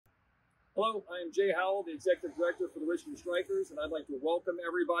Hello, I am Jay Howell, the Executive Director for the Richmond Strikers, and I'd like to welcome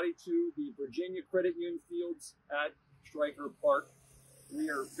everybody to the Virginia Credit Union Fields at Stryker Park. We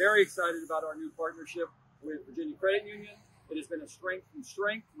are very excited about our new partnership with Virginia Credit Union. It has been a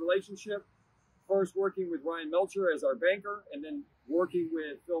strength relationship, first working with Ryan Melcher as our banker, and then working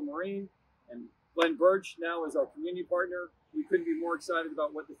with Phil Marine and Glenn Birch now as our community partner. We couldn't be more excited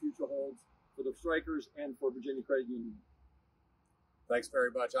about what the future holds for the Strikers and for Virginia Credit Union. Thanks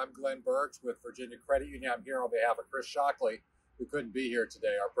very much. I'm Glenn Birch with Virginia Credit Union. I'm here on behalf of Chris Shockley, who couldn't be here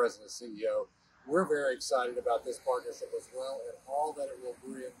today, our President and CEO. We're very excited about this partnership as well and all that it will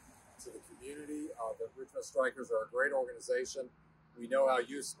bring to the community. The Richmond Strikers are a great organization. We know how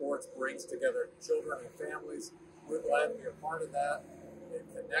youth sports brings together children and families. We're glad to be a part of that. It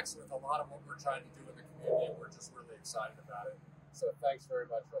connects with a lot of what we're trying to do in the community, and we're just really excited about it. So thanks very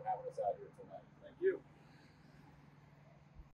much for having us out here tonight. Thank you.